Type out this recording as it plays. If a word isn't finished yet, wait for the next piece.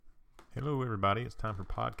Hello, everybody. It's time for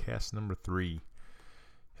podcast number 3.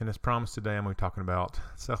 And as promised today, I'm going to be talking about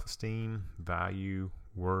self-esteem, value,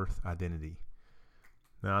 worth, identity.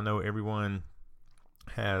 Now, I know everyone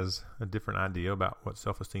has a different idea about what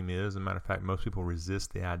self-esteem is. As a matter of fact, most people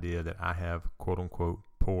resist the idea that I have quote-unquote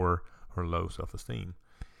poor or low self-esteem. And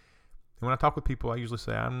when I talk with people, I usually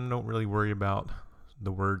say I don't really worry about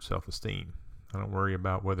the word self-esteem. I don't worry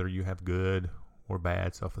about whether you have good or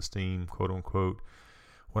bad self-esteem, quote-unquote.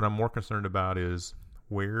 What I'm more concerned about is,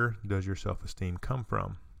 where does your self-esteem come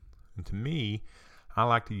from? And to me, I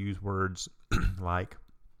like to use words like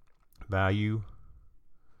value,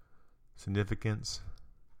 significance,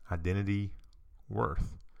 identity,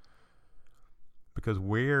 worth. Because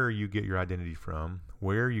where you get your identity from,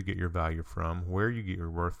 where you get your value from, where you get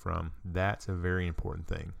your worth from, that's a very important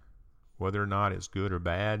thing. Whether or not it's good or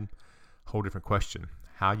bad, whole different question.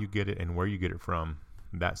 How you get it and where you get it from,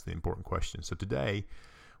 that's the important question. So today,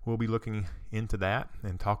 we'll be looking into that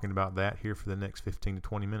and talking about that here for the next 15 to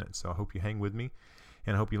 20 minutes. So I hope you hang with me,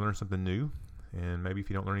 and I hope you learn something new. And maybe if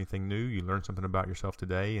you don't learn anything new, you learn something about yourself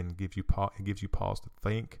today, and it gives you pause to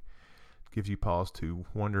think, gives you pause to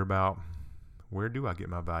wonder about, where do I get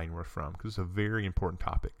my value and worth from? Because it's a very important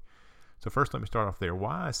topic. So first, let me start off there.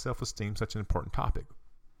 Why is self-esteem such an important topic?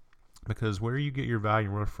 Because where you get your value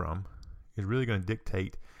and worth from is really going to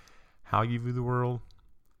dictate how you view the world,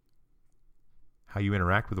 how you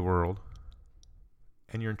interact with the world,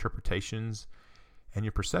 and your interpretations and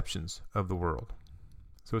your perceptions of the world.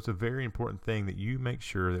 So it's a very important thing that we make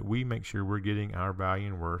sure we're getting our value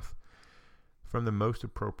and worth from the most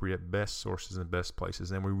appropriate, best sources and best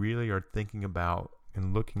places. And we really are thinking about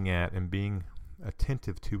and looking at and being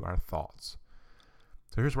attentive to our thoughts.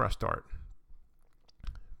 So here's where I start,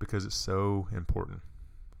 because it's so important.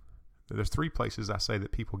 There's 3 places I say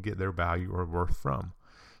that people get their value or worth from.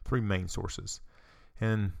 3 main sources.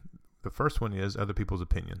 And the first one is other people's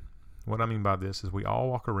opinion. What I mean by this is we all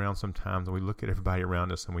walk around sometimes and we look at everybody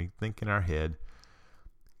around us and we think in our head,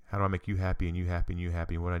 how do I make you happy and you happy and you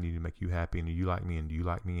happy, and what I need to make you happy, and do you like me, and do you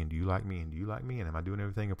like me, and do you like me, and do you like me, and am I doing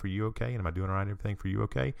everything for you okay, and am I doing all right everything for you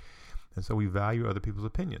okay? And so we value other people's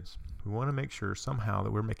opinions. We want to make sure somehow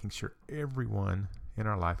that we're making sure everyone in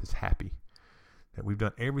our life is happy, that we've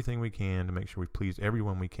done everything we can to make sure we please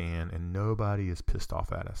everyone we can and nobody is pissed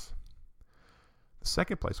off at us. The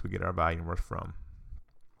second place we get our value and worth from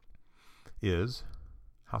is,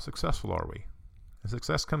 how successful are we? And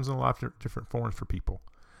success comes in a lot of different forms for people.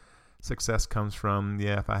 Success comes from,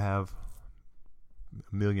 if I have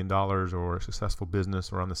 $1 million or a successful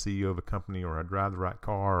business, or I'm the CEO of a company, or I drive the right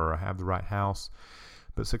car, or I have the right house.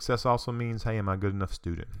 But success also means, hey, am I a good enough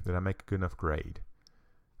student? Did I make a good enough grade?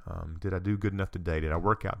 Did I do good enough today? Did I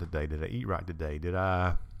work out today? Did I eat right today? Did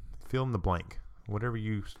I fill in the blank? Whatever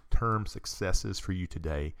you term success is for you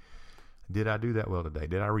today, did I do that well today?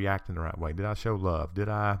 Did I react in the right way? Did I show love?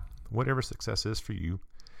 Whatever success is for you,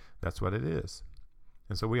 that's what it is.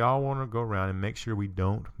 And so we all want to go around and make sure we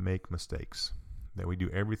don't make mistakes, that we do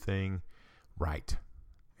everything right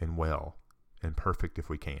and well and perfect if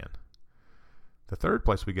we can. The third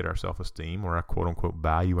place we get our self-esteem, or our quote-unquote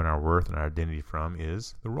value and our worth and our identity from,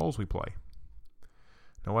 is the roles we play.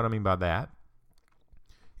 Now, what I mean by that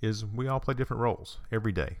is we all play different roles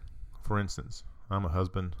every day. For instance, I'm a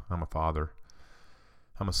husband, I'm a father,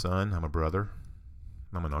 I'm a son, I'm a brother,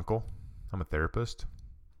 I'm an uncle, I'm a therapist,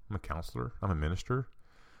 I'm a counselor, I'm a minister.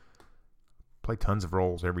 Play tons of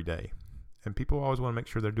roles every day. And people always want to make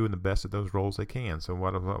sure they're doing the best at those roles they can. So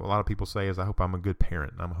what a lot of people say is, I hope I'm a good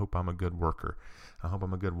parent. I hope I'm a good worker. I hope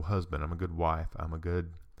I'm a good husband. I'm a good wife. I'm a good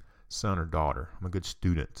son or daughter. I'm a good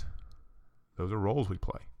student. Those are roles we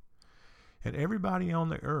play. And everybody on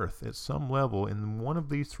the earth at some level in one of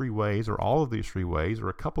these 3 ways, or all of these 3 ways, or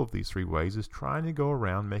a couple of these 3 ways, is trying to go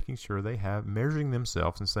around making sure they have, measuring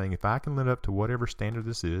themselves and saying, if I can live up to whatever standard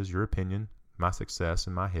this is, your opinion, my success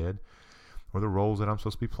in my head, or the roles that I'm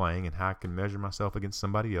supposed to be playing, and how I can measure myself against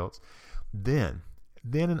somebody else, then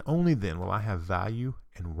and only then will I have value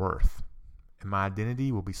and worth, and my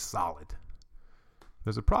identity will be solid.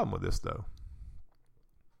 There's a problem with this, though.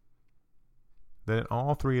 That in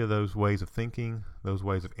all 3 of those ways of thinking, those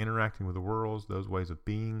ways of interacting with the world, those ways of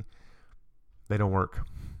being, they don't work,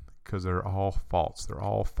 because they're all false. They're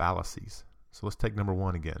all fallacies. So let's take number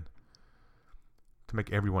 1 again. To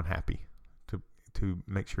make everyone happy, to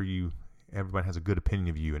make sure everybody has a good opinion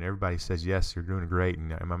of you, and everybody says, yes, you're doing great,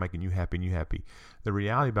 and am I making you happy and you happy? The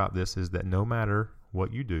reality about this is that no matter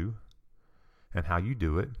what you do and how you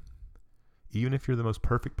do it, even if you're the most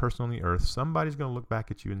perfect person on the earth, somebody's going to look back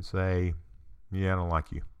at you and say, yeah, I don't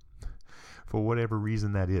like you, for whatever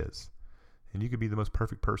reason that is. And you could be the most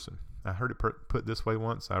perfect person. I heard it put this way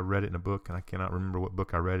once. I read it in a book, and I cannot remember what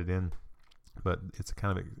book I read it in, but it's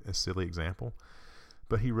kind of a silly example.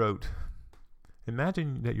 But he wrote,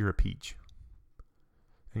 imagine that you're a peach,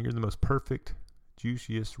 and you're the most perfect,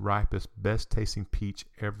 juiciest, ripest, best tasting peach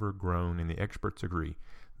ever grown, and the experts agree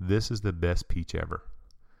this is the best peach ever.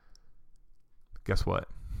 Guess what?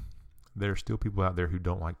 There are still people out there who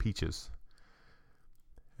don't like peaches.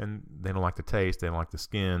 And they don't like the taste, they don't like the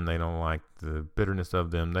skin, they don't like the bitterness of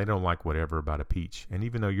them, they don't like whatever about a peach. And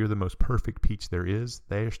even though you're the most perfect peach there is,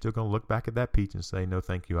 they're still going to look back at that peach and say, no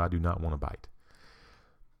thank you, I do not want to bite.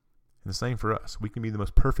 And the same for us. We can be the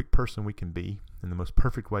most perfect person we can be, in the most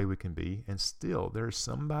perfect way we can be, and still there's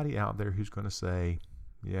somebody out there who's going to say,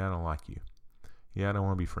 yeah, I don't like you. Yeah, I don't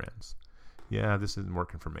want to be friends. Yeah, this isn't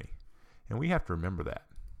working for me. And we have to remember that,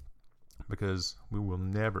 because we will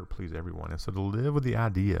never please everyone. And so to live with the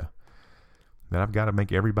idea that I've got to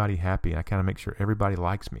make everybody happy, I kind of make sure everybody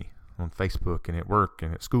likes me on Facebook and at work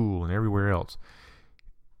and at school and everywhere else,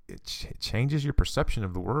 it changes your perception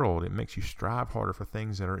of the world. It makes you strive harder for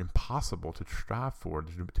things that are impossible to strive for,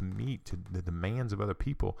 to meet to the demands of other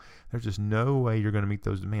people. There's just no way you're going to meet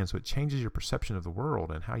those demands. So it changes your perception of the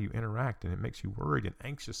world and how you interact, and it makes you worried and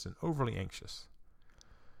anxious and overly anxious.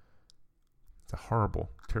 It's a horrible,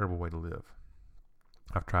 terrible way to live.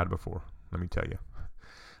 I've tried it before, let me tell you.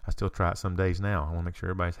 I still try it some days now. I want to make sure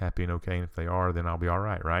everybody's happy and okay, and if they are, then I'll be all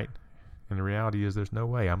right? And the reality is there's no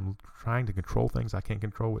way. I'm trying to control things I can't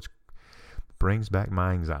control, which brings back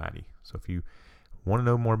my anxiety. So if you want to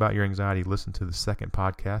know more about your anxiety, listen to the second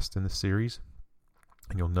podcast in this series,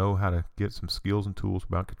 and you'll know how to get some skills and tools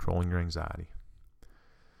about controlling your anxiety.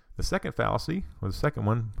 The second fallacy, or the second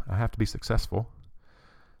one, I have to be successful.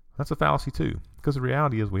 That's a fallacy too, because the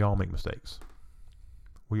reality is we all make mistakes.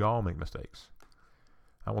 We all make mistakes.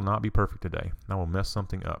 I will not be perfect today. I will mess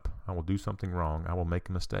something up. I will do something wrong. I will make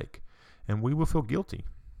a mistake. And we will feel guilty.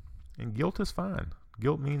 And guilt is fine.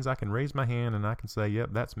 Guilt means I can raise my hand and I can say, yep,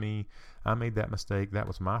 that's me. I made that mistake. That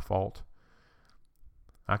was my fault.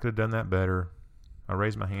 I could have done that better. I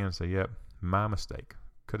raise my hand and say, yep, my mistake.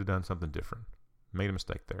 Could have done something different. Made a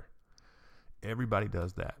mistake there. Everybody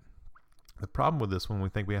does that. The problem with this when we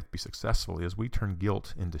think we have to be successful is we turn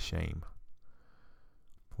guilt into shame.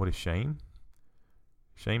 What is shame?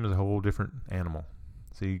 Shame is a whole different animal.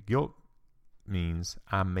 See, guilt means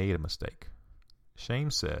I made a mistake. Shame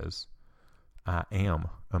says I am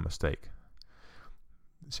a mistake.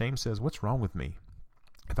 Shame says, what's wrong with me?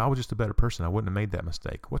 If I was just a better person, I wouldn't have made that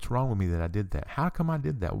mistake. What's wrong with me that I did that? How come I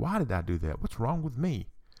did that? Why did I do that? What's wrong with me?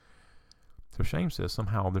 So shame says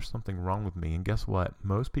somehow there's something wrong with me. And guess what?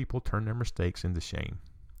 Most people turn their mistakes into shame.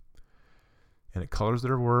 And it colors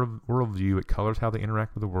their worldview. It colors how they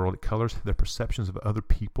interact with the world. It colors their perceptions of other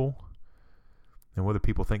people, and whether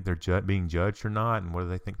people think they're being judged or not, and whether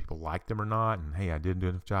they think people like them or not. And hey, I didn't do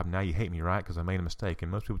enough job. Now you hate me, right? Because I made a mistake.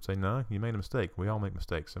 And most people would say, no, you made a mistake. We all make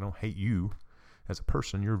mistakes. I don't hate you as a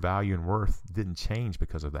person. Your value and worth didn't change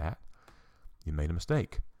because of that. You made a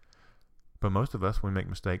mistake. But most of us, when we make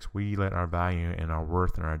mistakes, we let our value and our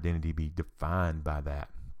worth and our identity be defined by that.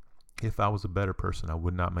 If I was a better person, I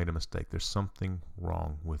would not have made a mistake. There's something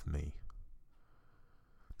wrong with me.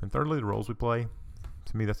 And thirdly, the roles we play.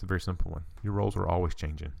 To me, that's a very simple one. Your roles are always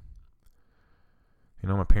changing. You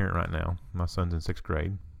know, I'm a parent right now. My son's in 6th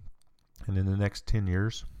grade. And in the next 10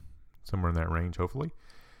 years, somewhere in that range, hopefully,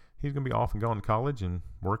 he's going to be off and going to college and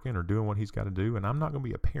working or doing what he's got to do. And I'm not going to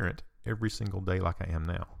be a parent every single day like I am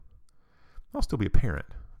now. I'll still be a parent,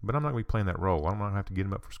 but I'm not going to be playing that role. I'm not going to have to get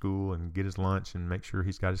him up for school and get his lunch and make sure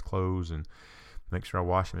he's got his clothes and make sure I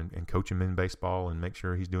wash him and coach him in baseball and make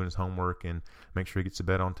sure he's doing his homework and make sure he gets to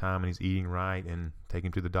bed on time and he's eating right and take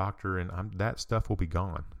him to the doctor. And that stuff will be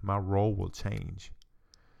gone. My role will change.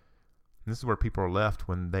 And this is where people are left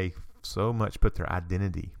when they so much put their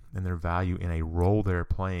identity and their value in a role they're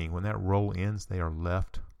playing. When that role ends, they are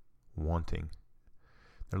left wanting.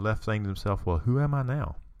 They're left saying to themselves, well, who am I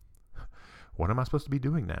now? What am I supposed to be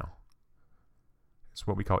doing now? It's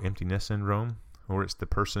what we call emptiness syndrome, or it's the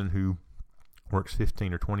person who works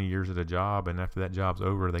 15 or 20 years at a job, and after that job's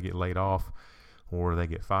over, they get laid off, or they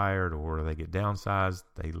get fired, or they get downsized.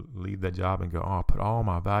 They leave that job and go, oh, I put all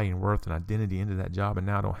my value and worth and identity into that job, and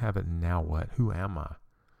now I don't have it. And now what? Who am I?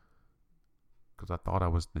 Because I thought I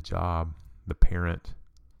was the job, the parent,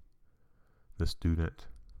 the student.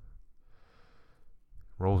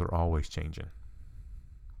 Roles are always changing.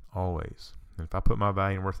 Always. And if I put my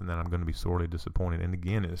value and worth in that, I'm going to be sorely disappointed. And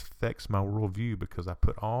again, it affects my worldview because I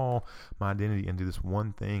put all my identity into this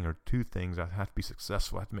one thing or two things. I have to be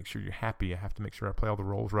successful. I have to make sure you're happy. I have to make sure I play all the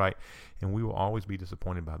roles right. And we will always be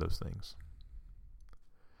disappointed by those things.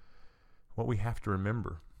 what we have to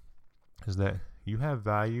remember is that you have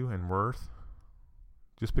value and worth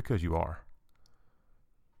just because you are.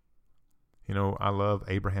 You know, I love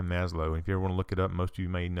Abraham Maslow, and if you ever want to look it up, most of you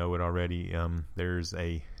may know it already.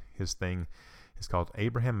 His thing is called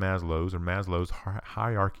Abraham Maslow's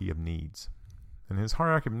hierarchy of needs. And his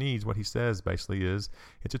hierarchy of needs, what he says basically is,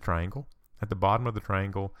 it's a triangle. At the bottom of the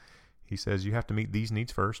triangle, he says you have to meet these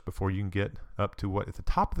needs first before you can get up to what at the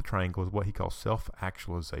top of the triangle is what he calls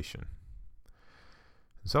self-actualization.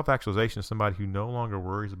 Self-actualization is somebody who no longer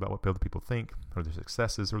worries about what other people think or their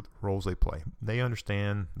successes or the roles they play. They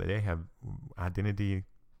understand that they have identity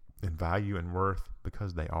and value and worth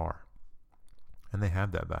because they are. And they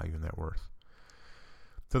have that value and that worth.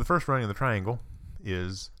 So the first rung of the triangle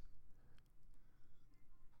is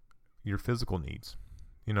your physical needs.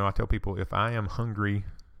 You know, I tell people if I am hungry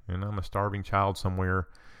and I'm a starving child somewhere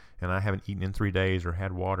and I haven't eaten in 3 days or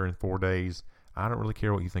had water in 4 days, I don't really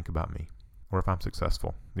care what you think about me or if I'm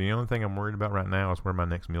successful. The only thing I'm worried about right now is where my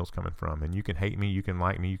next meal's coming from. And you can hate me, you can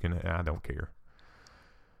like me, I don't care.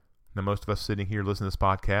 Now, most of us sitting here listening to this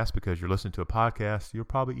podcast, because you're listening to a podcast, you'll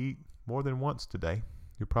probably eat more than once today.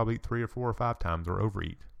 You'll probably eat 3 or 4 or 5 times or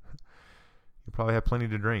overeat. You'll probably have plenty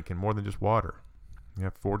to drink and more than just water. You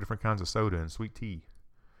have 4 different kinds of soda and sweet tea.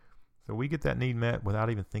 So we get that need met without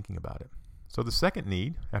even thinking about it. So the second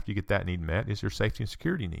need, after you get that need met, is your safety and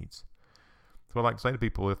security needs. So I like to say to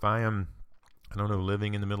people, if I am,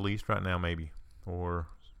 living in the Middle East right now maybe, or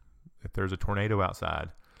if there's a tornado outside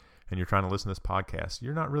and you're trying to listen to this podcast,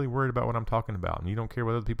 you're not really worried about what I'm talking about, and you don't care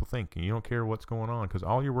what other people think, and you don't care what's going on, because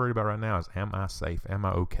all you're worried about right now is, am I safe? Am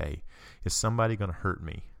I okay? Is somebody going to hurt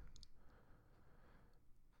me?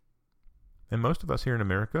 And most of us here in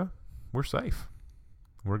America, we're safe.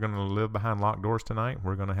 We're going to live behind locked doors tonight.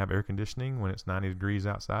 We're going to have air conditioning when it's 90 degrees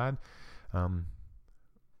outside.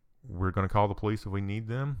 We're going to call the police if we need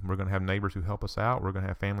them. We're going to have neighbors who help us out. We're going to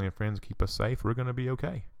have family and friends keep us safe. We're going to be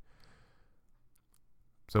okay.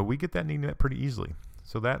 So we get that need met pretty easily.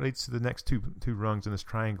 So that leads to the next two rungs in this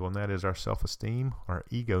triangle, and that is our self-esteem, our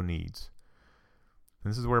ego needs.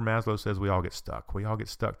 And this is where Maslow says we all get stuck. We all get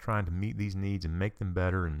stuck trying to meet these needs and make them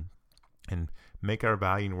better and make our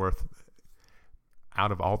value and worth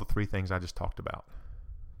out of all the 3 things I just talked about.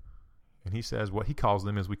 And he says what he calls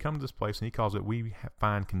them is we come to this place, and he calls it we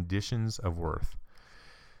find conditions of worth.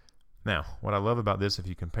 Now, what I love about this, if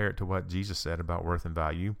you compare it to what Jesus said about worth and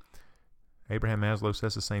value, Abraham Maslow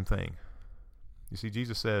says the same thing. You see,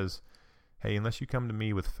 Jesus says, hey, unless you come to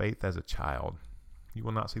me with faith as a child, you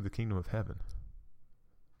will not see the kingdom of heaven.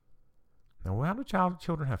 Now, how do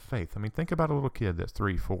children have faith? I mean, think about a little kid that's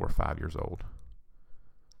 3, 4, 5 years old.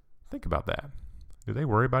 Think about that. Do they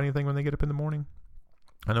worry about anything when they get up in the morning?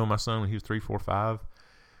 I know my son, when he was 3, 4, 5,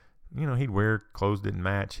 he'd wear clothes didn't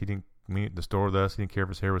match. He didn't meet at the store with us. He didn't care if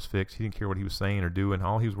his hair was fixed. He didn't care what he was saying or doing.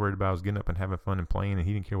 All he was worried about was getting up and having fun and playing, and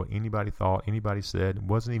he didn't care what anybody thought, anybody said.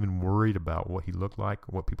 Wasn't even worried about what he looked like,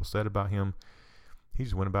 what people said about him. He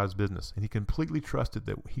just went about his business, and he completely trusted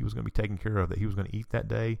that he was going to be taken care of, that he was going to eat that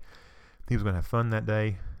day, he was going to have fun that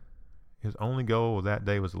day. His only goal of that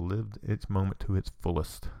day was to live its moment to its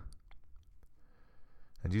fullest.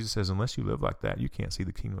 And Jesus says, unless you live like that, you can't see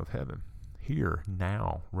the kingdom of heaven. Here,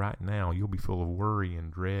 now, right now, you'll be full of worry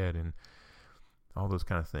and dread and all those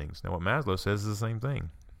kind of things. Now, what Maslow says is the same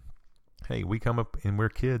thing. Hey, we come up and we're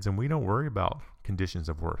kids, and we don't worry about conditions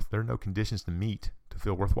of worth. There are no conditions to meet to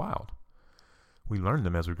feel worthwhile. We learn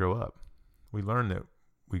them as we grow up. We learn that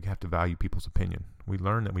we have to value people's opinion. We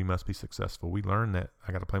learn that we must be successful. We learn that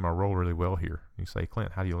I got to play my role really well here. You say,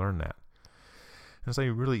 Clint, how do you learn that? And I say,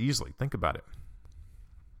 really easily. Think about it.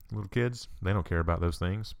 Little kids, they don't care about those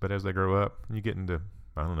things. But as they grow up, you get into,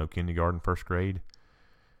 kindergarten, first grade,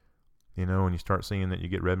 and you start seeing that you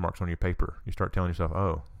get red marks on your paper. You start telling yourself,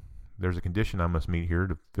 oh, there's a condition I must meet here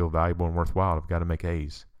to feel valuable and worthwhile. I've got to make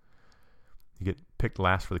A's. You get picked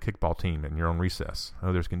last for the kickball team and you're on recess.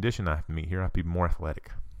 Oh, there's a condition I have to meet here. I have to be more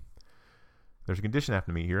athletic. There's a condition I have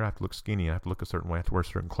to meet here. I have to look skinny. I have to look a certain way. I have to wear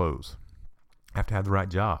certain clothes. I have to have the right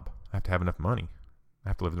job. I have to have enough money. I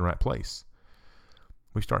have to live in the right place.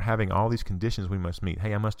 We start having all these conditions we must meet.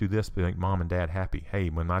 Hey, I must do this to make mom and dad happy. Hey,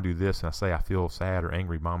 when I do this and I say I feel sad or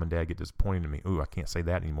angry, mom and dad get disappointed in me. Ooh, I can't say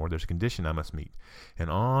that anymore. There's a condition I must meet. And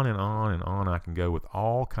on and on and on I can go with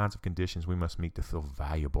all kinds of conditions we must meet to feel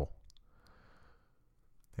valuable.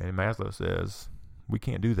 And Maslow says we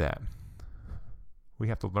can't do that. We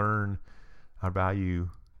have to learn our value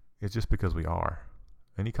is just because we are.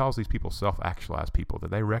 And he calls these people self-actualized people,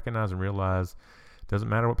 that they recognize and realize it doesn't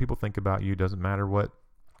matter what people think about you, doesn't matter what,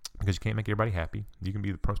 because you can't make everybody happy. You can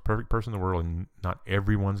be the perfect person in the world and not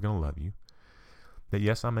everyone's going to love you. that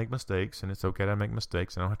yes, I make mistakes, and it's okay to make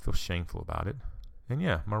mistakes, and I don't have to feel shameful about it. And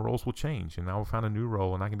yeah, my roles will change, and I will find a new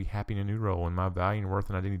role, and I can be happy in a new role, and my value and worth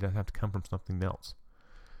and identity doesn't have to come from something else.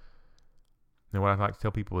 And what I like to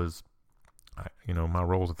tell people is, my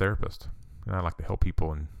role as a therapist, and I like to help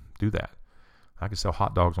people and do that. I can sell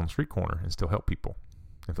hot dogs on the street corner and still help people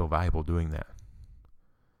and feel valuable doing that.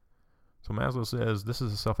 So Maslow says this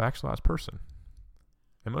is a self-actualized person.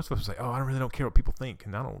 And most of us say, I really don't care what people think,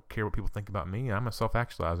 and I don't care what people think about me. I'm a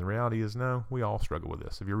self-actualized. And the reality is, no, we all struggle with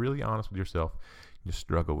this. If you're really honest with yourself, you just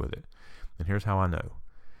struggle with it. And here's how I know.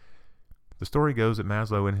 The story goes that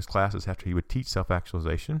Maslow in his classes, after he would teach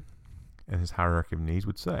self-actualization, and his hierarchy of needs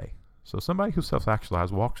would say, so somebody who's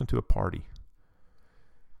self-actualized walks into a party.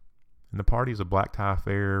 And the party is a black tie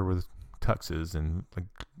affair with tuxes and like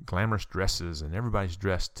glamorous dresses, and everybody's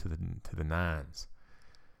dressed to the nines.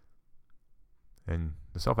 And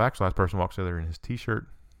the self-actualized person walks in there in his t-shirt,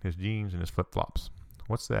 his jeans, and his flip-flops.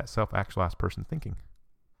 What's that self-actualized person thinking?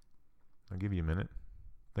 I'll give you a minute.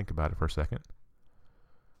 Think about it for a second.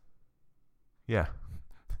 Yeah.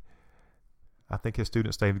 I think his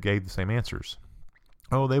students gave the same answers.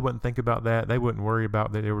 They wouldn't think about that. They wouldn't worry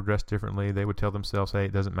about that they were dressed differently. They would tell themselves, hey,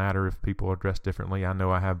 it doesn't matter if people are dressed differently. I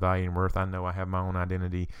know I have value and worth. I know I have my own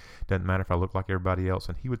identity. It doesn't matter if I look like everybody else.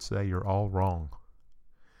 And he would say, you're all wrong.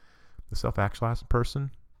 The self-actualized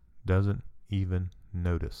person doesn't even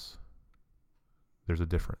notice there's a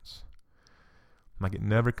difference. Like it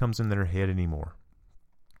never comes in their head anymore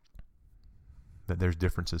that there's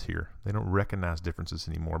differences here. They don't recognize differences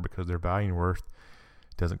anymore because their value and worth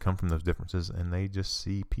doesn't come from those differences, and they just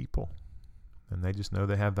see people, and they just know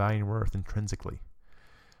they have value and worth intrinsically.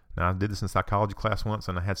 Now, I did this in psychology class once,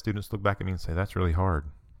 and I had students look back at me and say, that's really hard.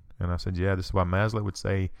 And I said, yeah, this is why Maslow would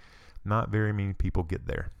say not very many people get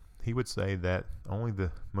there. He would say that only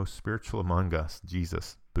the most spiritual among us,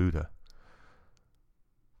 Jesus, Buddha,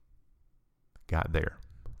 got there,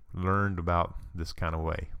 learned about this kind of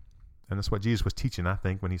way. And that's what Jesus was teaching, I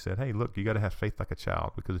think, when he said, hey, look, you got to have faith like a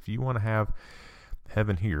child, because if you want to have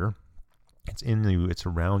heaven here, it's in you, it's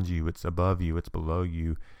around you, it's above you, it's below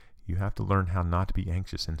you. You have to learn how not to be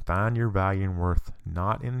anxious and find your value and worth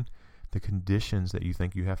not in the conditions that you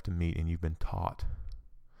think you have to meet and you've been taught,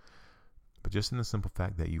 but just in the simple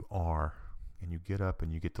fact that you are, and you get up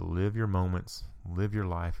and you get to live your moments, live your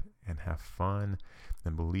life, and have fun,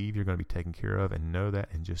 and believe you're going to be taken care of, and know that,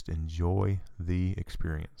 and just enjoy the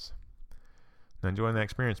experience. Now, enjoying that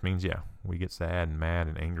experience means, we get sad and mad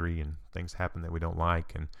and angry, and things happen that we don't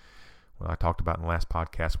like, and what I talked about in the last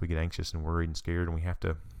podcast, we get anxious and worried and scared, and we have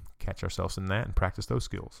to catch ourselves in that and practice those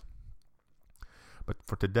skills. But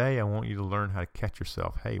for today, I want you to learn how to catch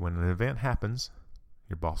yourself. Hey, when an event happens,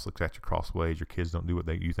 your boss looks at you crossways, your kids don't do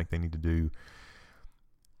what you think they need to do,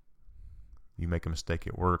 you make a mistake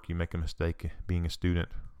at work, you make a mistake being a student,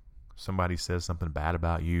 somebody says something bad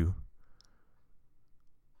about you,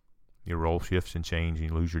 your role shifts and change, and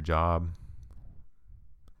you lose your job.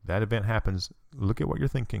 That event happens. Look at what you're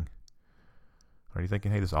thinking. Are you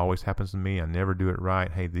thinking, hey, this always happens to me, I never do it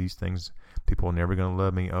right, hey, these things, people are never going to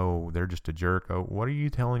love me, they're just a jerk, what are you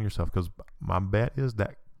telling yourself? Because my bet is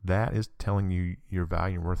that is telling you your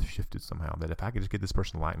value and worth shifted somehow, that if I could just get this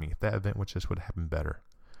person to like me, if that event would have happened better,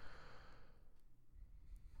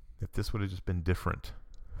 if this would have just been different,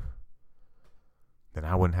 then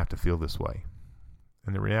I wouldn't have to feel this way.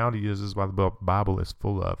 And the reality is why the Bible is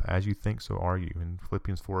full of, as you think, so are you. And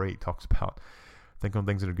Philippians 4:8 talks about, think on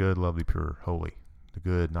things that are good, lovely, pure, holy. The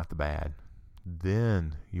good, not the bad.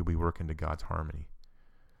 Then you'll be working to God's harmony.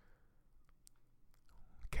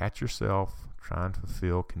 Catch yourself trying to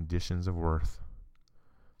fulfill conditions of worth.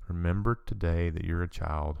 Remember today that you're a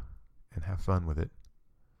child and have fun with it.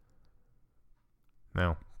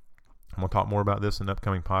 Now, I'm going to talk more about this in an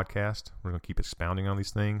upcoming podcast. We're going to keep expounding on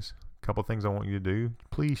these things. A couple of things I want you to do.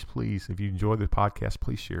 Please, if you enjoy the podcast,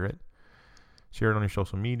 please share it. Share it on your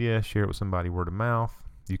social media. Share it with somebody word of mouth.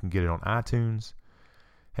 You can get it on iTunes.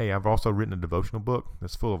 Hey, I've also written a devotional book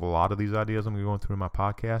that's full of a lot of these ideas I'm going through in my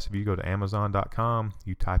podcast. If you go to Amazon.com,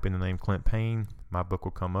 you type in the name Clint Payne, my book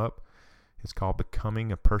will come up. It's called Becoming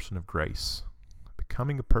a Person of Grace.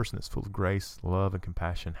 Becoming a person that's full of grace, love, and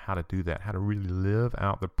compassion. How to do that. How to really live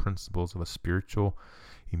out the principles of a spiritual,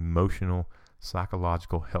 emotional,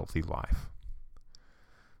 psychological, healthy life.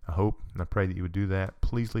 I hope and I pray that you would do that.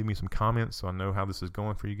 Please leave me some comments so I know how this is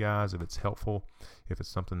going for you guys, if it's helpful, if it's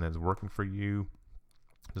something that's working for you.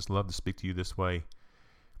 Just love to speak to you this way.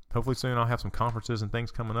 Hopefully soon I'll have some conferences and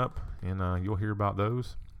things coming up, and you'll hear about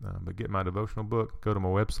those. But get my devotional book. Go to my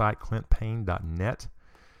website, clintpayne.net.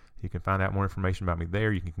 You can find out more information about me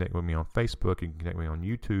there. You can connect with me on Facebook. You can connect with me on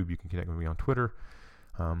YouTube. You can connect with me on Twitter.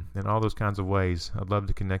 in all those kinds of ways. I'd love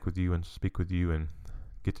to connect with you and speak with you and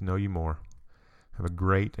get to know you more. Have a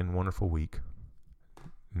great and wonderful week.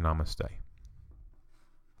 Namaste.